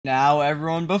Now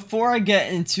everyone, before I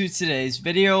get into today's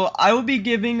video, I will be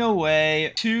giving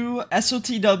away 2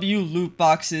 SOTW loot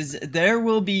boxes. There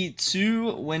will be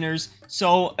 2 winners,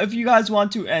 so if you guys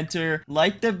want to enter,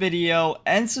 like the video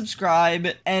and subscribe,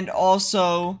 and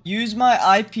also use my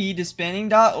IP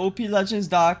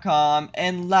disbanding.oplegends.com,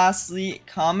 and lastly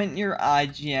comment your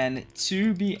IGN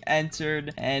to be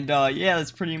entered. And yeah, that's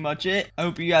pretty much it. I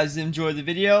hope you guys enjoyed the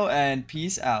video, and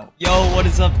peace out. Yo, what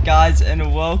is up guys,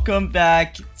 and welcome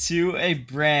back to a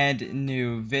brand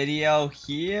new video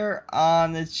here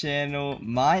on the channel.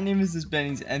 My name is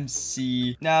Disbanding's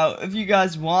MC. Now, if you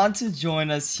guys want to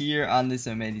join us here on this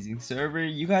amazing server,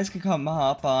 you guys can come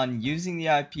hop on using the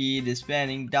IP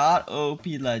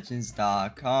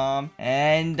disbanding.oplegends.com.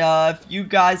 And if you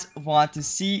guys want to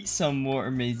see some more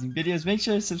amazing videos, make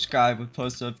sure to subscribe with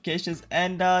post notifications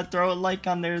and throw a like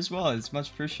on there as well. It's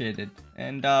much appreciated.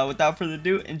 And without further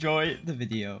ado, enjoy the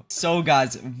video. So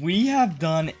guys, we have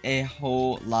done a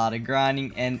whole lot of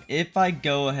grinding, and if I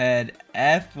go ahead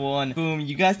F1, boom,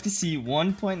 you guys can see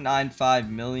 1.95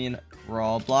 million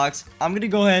raw blocks. I'm gonna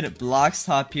go ahead blocks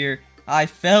top here. I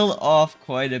fell off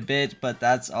quite a bit, but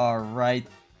that's alright.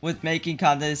 With making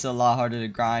content, it's a lot harder to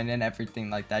grind and everything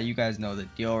like that. You guys know the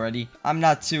deal already. I'm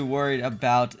not too worried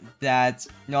about that.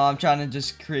 No, I'm trying to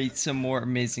just create some more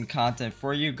amazing content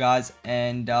for you guys.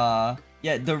 And yeah,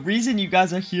 the reason you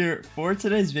guys are here for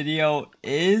today's video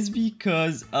is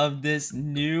because of this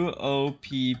new OP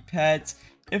pet.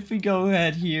 If we go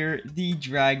ahead here, the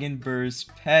Dragon Burst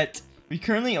pet. We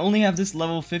currently only have this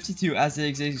level 52 as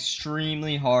it is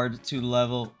extremely hard to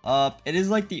level up. It is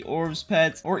like the orbs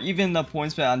pet or even the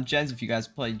points pet on gens if you guys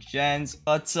play gens.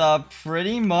 But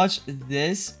pretty much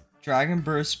this Dragon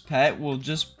Burst pet will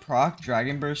just proc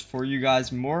Dragon Burst for you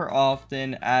guys more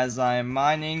often as I am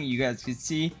mining. You guys can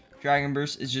see Dragon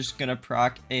Burst is just gonna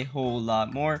proc a whole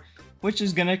lot more, which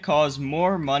is gonna cause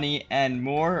more money and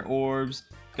more orbs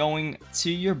going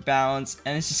to your balance,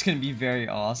 and it's just gonna be very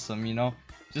awesome, you know.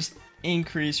 Just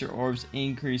increase your orbs,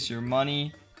 increase your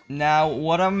money. Now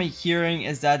what I'm hearing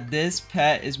is that this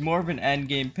pet is more of an end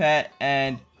game pet,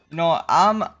 and you know,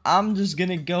 I'm just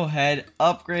gonna go ahead,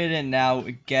 upgrade it now,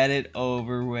 get it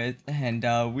over with, and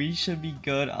we should be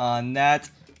good on that.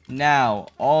 Now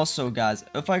also guys,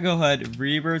 if I go ahead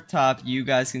rebirth top, you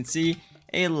guys can see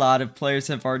a lot of players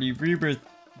have already rebirthed,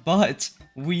 but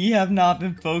we have not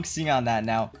been focusing on that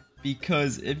now.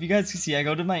 Because if you guys can see, I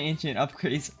go to my ancient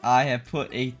upgrades, I have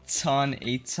put a ton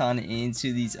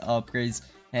into these upgrades,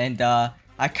 and I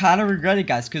kind of regret it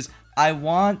guys, because I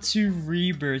want to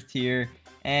rebirth here,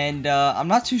 and I'm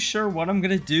not too sure what I'm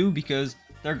gonna do because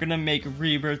they're gonna make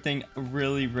rebirthing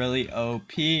really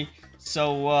OP.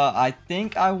 So I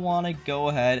think I want to go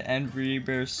ahead and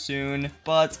rebirth soon,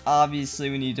 but obviously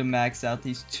we need to max out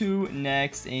these 2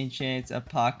 next ancient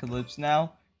apocalypse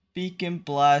now. Beacon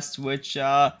Blast, which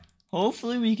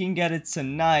hopefully we can get it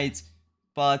tonight,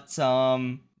 but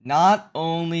not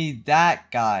only that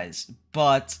guys,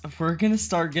 but we're gonna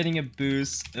start getting a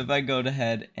boost. If I go to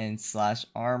head and slash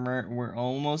armor, we're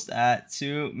almost at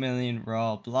 2 million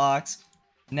raw blocks.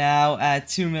 Now at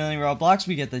 2 million raw blocks,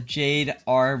 we get the Jade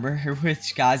armor,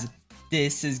 which guys,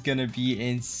 this is gonna be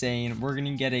insane. We're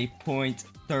gonna get a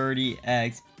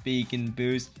 0.30x beacon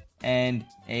boost and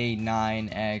a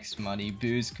 9x money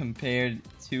boost compared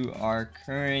to our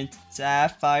current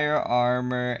sapphire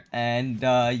armor, and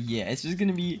yeah, it's just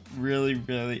gonna be really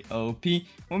OP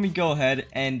when we go ahead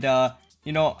and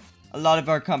you know, a lot of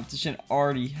our competition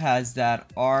already has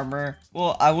that armor.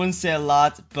 Well, I wouldn't say a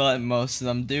lot, but most of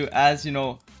them do, as you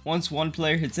know, once one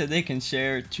player hits it, they can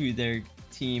share to their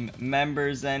team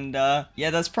members. And yeah,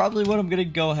 that's probably what I'm gonna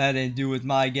go ahead and do with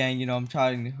my gang. You know, I'm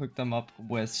trying to hook them up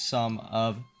with some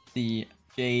of the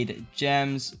jade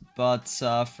gems, but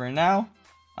for now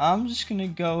I'm just gonna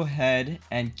go ahead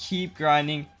and keep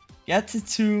grinding, get to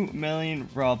 2 million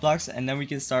raw blocks, and then we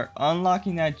can start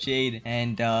unlocking that jade.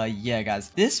 And yeah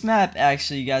guys, this map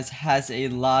actually guys has a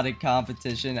lot of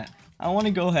competition. I want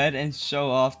to go ahead and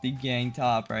show off the gang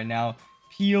top right now.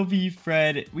 POV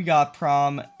Fred, we got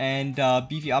Prom, and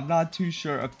Beefy. I'm not too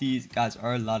sure if these guys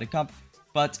are a lot of comp,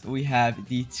 but we have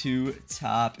the 2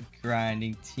 top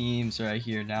grinding teams right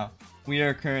here. Now we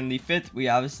are currently 5th. We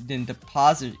obviously didn't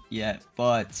deposit yet,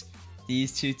 but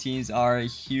these 2 teams are a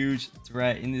huge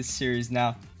threat in this series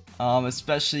now,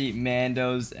 especially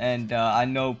Mandos, and I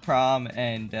know Prom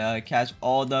and Catch,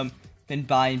 all of them been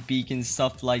buying beacons,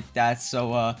 stuff like that.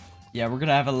 So yeah, we're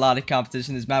gonna have a lot of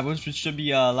competition in this map, which should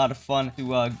be a lot of fun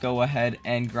to go ahead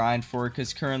and grind for.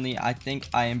 Because currently, I think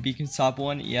I am beacon top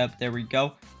 1. Yep, there we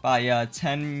go. By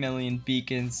 10 million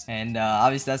beacons. And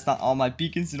obviously, that's not all my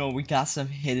beacons. You know, we got some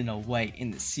hidden away in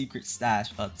the secret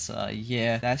stash. But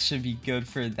yeah, that should be good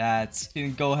for that. You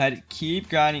can go ahead, keep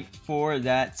grinding for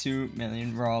that 2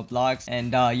 million raw blocks.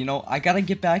 And you know, I gotta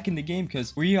get back in the game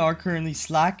because we are currently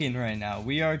slacking right now.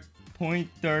 We are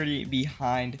 0.30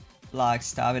 behind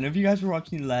blocks top. And if you guys were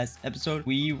watching the last episode,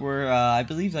 we were I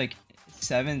believe like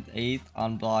 7th 8th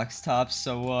on blocks top.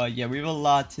 So yeah, we have a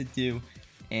lot to do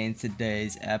in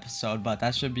today's episode, but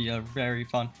that should be a very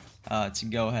fun to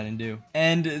go ahead and do.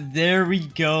 And there we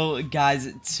go,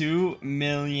 guys, 2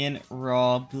 million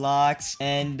raw blocks.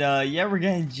 And yeah, we're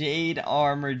getting jade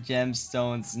armor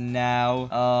gemstones now,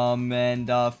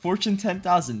 and fortune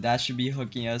 10,000. That should be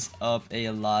hooking us up a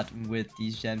lot with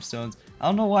these gemstones. I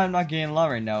don't know why I'm not getting a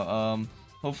lot right now.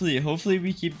 Hopefully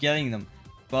we keep getting them.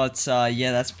 But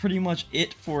yeah, that's pretty much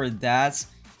it for that.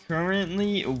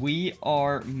 Currently, we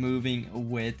are moving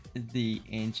with the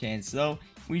enchants, so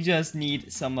we just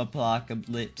need some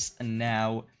apocalypse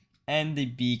now, and the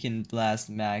beacon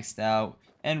blast maxed out,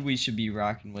 and we should be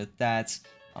rocking with that.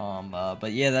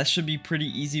 But yeah, that should be pretty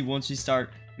easy once we start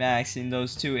maxing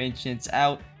those 2 enchants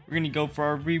out. We're gonna go for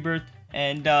our rebirth,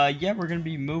 and yeah, we're gonna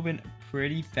be moving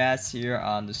pretty fast here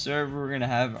on the server. We're gonna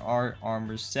have our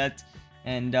armor set.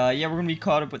 And yeah, we're gonna be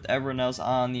caught up with everyone else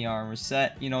on the armor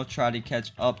set, you know, try to catch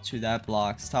up to that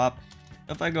blocks top.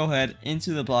 If I go ahead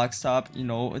into the blocks top, you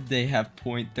know, they have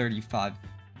 0.35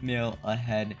 mil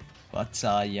ahead. But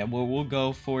yeah, we'll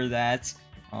go for that.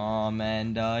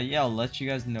 And yeah, I'll let you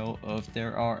guys know if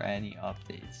there are any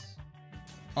updates.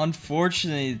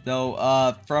 Unfortunately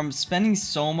though, from spending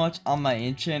so much on my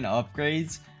enchant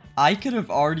upgrades, I could have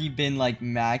already been like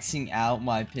maxing out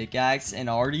my pickaxe and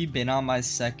already been on my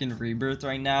 2nd rebirth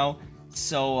right now.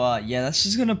 So yeah, that's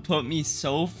just gonna put me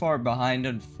so far behind,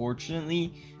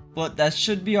 unfortunately. But that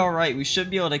should be alright. We should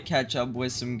be able to catch up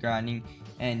with some grinding.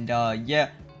 And yeah,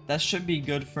 that should be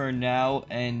good for now.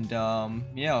 And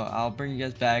yeah, I'll bring you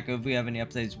guys back if we have any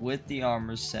updates with the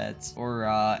armor sets or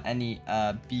any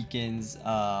beacons,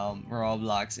 raw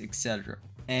blocks, etc.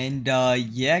 And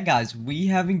yeah, guys, we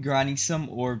have been grinding some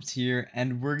orbs here,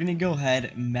 and we're gonna go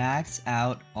ahead max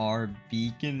out our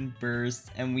beacon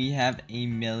burst, and we have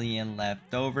 1 million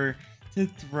left over to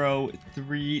throw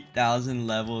 3,000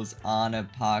 levels on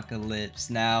apocalypse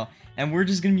now. And we're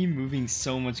just gonna be moving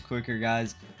so much quicker,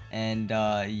 guys. And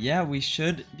yeah, we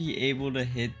should be able to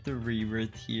hit the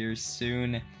rebirth here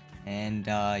soon. And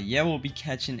yeah, we'll be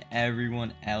catching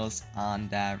everyone else on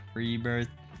that rebirth.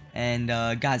 And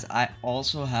guys, I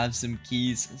also have some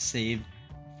keys saved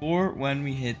for when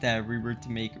we hit that rebirth to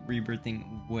make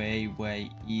rebirthing way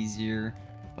easier.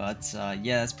 But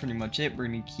yeah, that's pretty much it. We're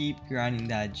gonna keep grinding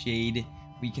that jade.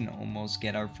 We can almost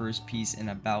get our first piece in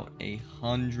about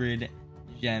 100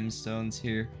 gemstones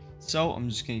here. So I'm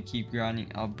just gonna keep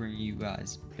grinding. I'll bring you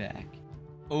guys back.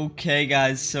 Okay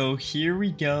guys, so here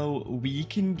we go. We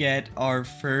can get our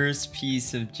first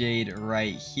piece of jade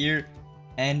right here.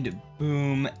 And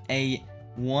boom, a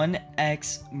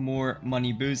 1x more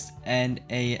money boost and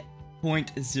a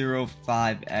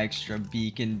 0.05 extra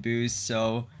beacon boost.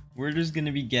 So we're just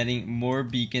gonna be getting more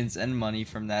beacons and money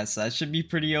from that. So that should be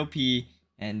pretty OP.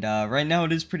 And right now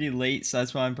it is pretty late, so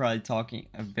that's why I'm probably talking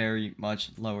very much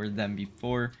lower than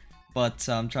before. But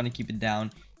I'm trying to keep it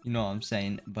down, you know what I'm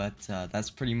saying. But that's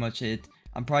pretty much it.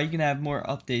 I'm probably gonna have more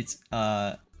updates,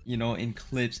 you know, in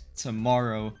clips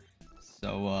tomorrow.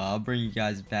 So I'll bring you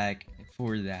guys back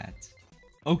for that.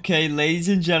 Okay, ladies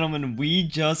and gentlemen, we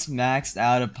just maxed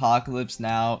out Apocalypse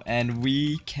now, and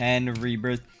we can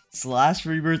rebirth /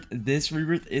 rebirth. This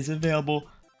rebirth is available.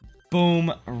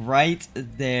 Boom, right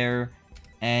there.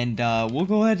 And we'll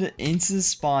go ahead into the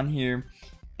spawn here.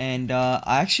 And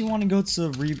I actually want to go to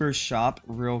the rebirth shop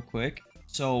real quick.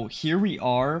 So here we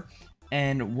are.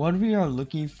 And what we are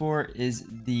looking for is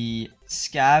the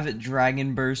Scav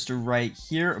Dragon Burster right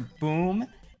here. Boom.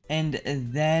 And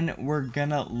then we're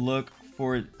gonna look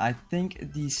for, I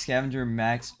think, the Scavenger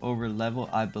Max over level,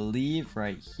 I believe,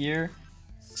 right here.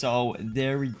 So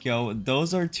there we go.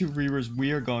 Those are 2 rebirths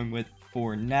we are going with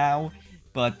for now.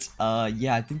 But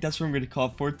yeah, I think that's what I'm gonna call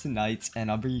for tonight. And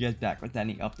I'll bring you guys back with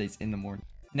any updates in the morning.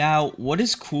 Now, what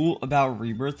is cool about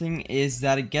rebirthing is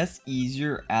that it gets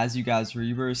easier as you guys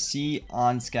rebirth. See,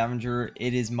 on Scavenger,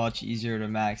 it is much easier to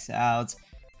max out.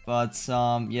 But,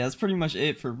 yeah, that's pretty much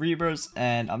it for rebirths.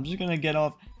 And I'm just gonna get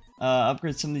off,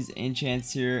 upgrade some of these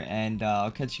enchants here, and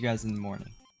I'll catch you guys in the morning.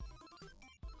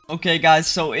 Okay guys,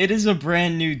 so it is a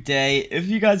brand new day. If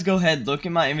you guys go ahead, look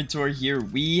at my inventory here,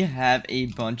 we have a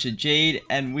bunch of jade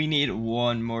and we need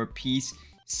one more piece.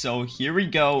 So here we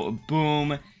go,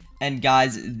 boom. And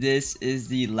guys, this is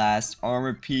the last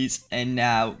armor piece and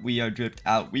now we are dripped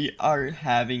out. We are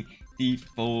having the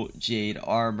full jade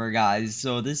armor, guys.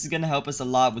 So this is gonna help us a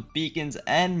lot with beacons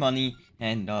and money.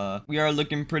 And we are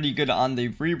looking pretty good on the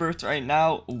rebirth right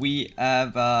now. We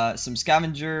have some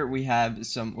scavenger, we have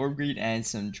some orb greed and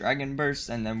some dragon burst,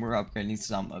 and then we're upgrading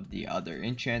some of the other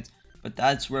enchants. But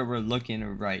that's where we're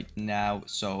looking right now,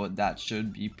 so that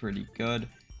should be pretty good.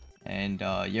 And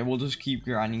yeah, we'll just keep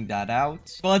grinding that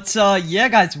out. But yeah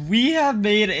guys, we have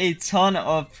made a ton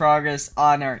of progress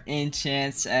on our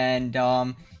enchants, and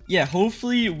yeah,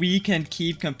 hopefully we can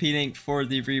keep competing for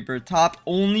the rebirth. Top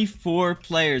only 4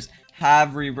 players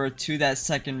have rebirth to that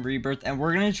second rebirth, and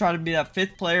we're gonna try to be that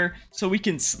 5th player so we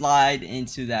can slide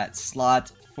into that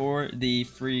slot for the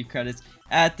free credits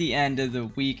at the end of the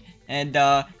week. And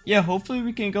yeah, hopefully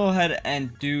we can go ahead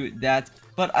and do that.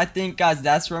 But I think guys,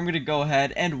 that's where I'm gonna go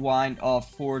ahead and wind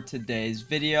off for today's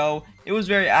video. It was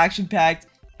very action packed,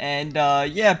 and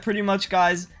yeah, pretty much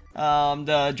guys,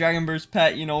 the Dragon Burst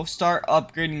pet, you know, start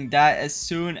upgrading that as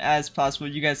soon as possible.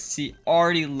 You guys see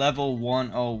already level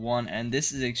 101, and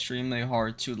this is extremely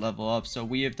hard to level up, so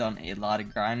we have done a lot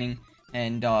of grinding.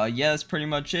 And yeah, that's pretty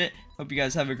much it. Hope you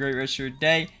guys have a great rest of your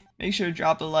day. Make sure to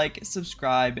drop a like,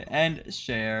 subscribe, and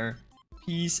share.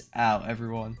 Peace out,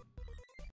 everyone.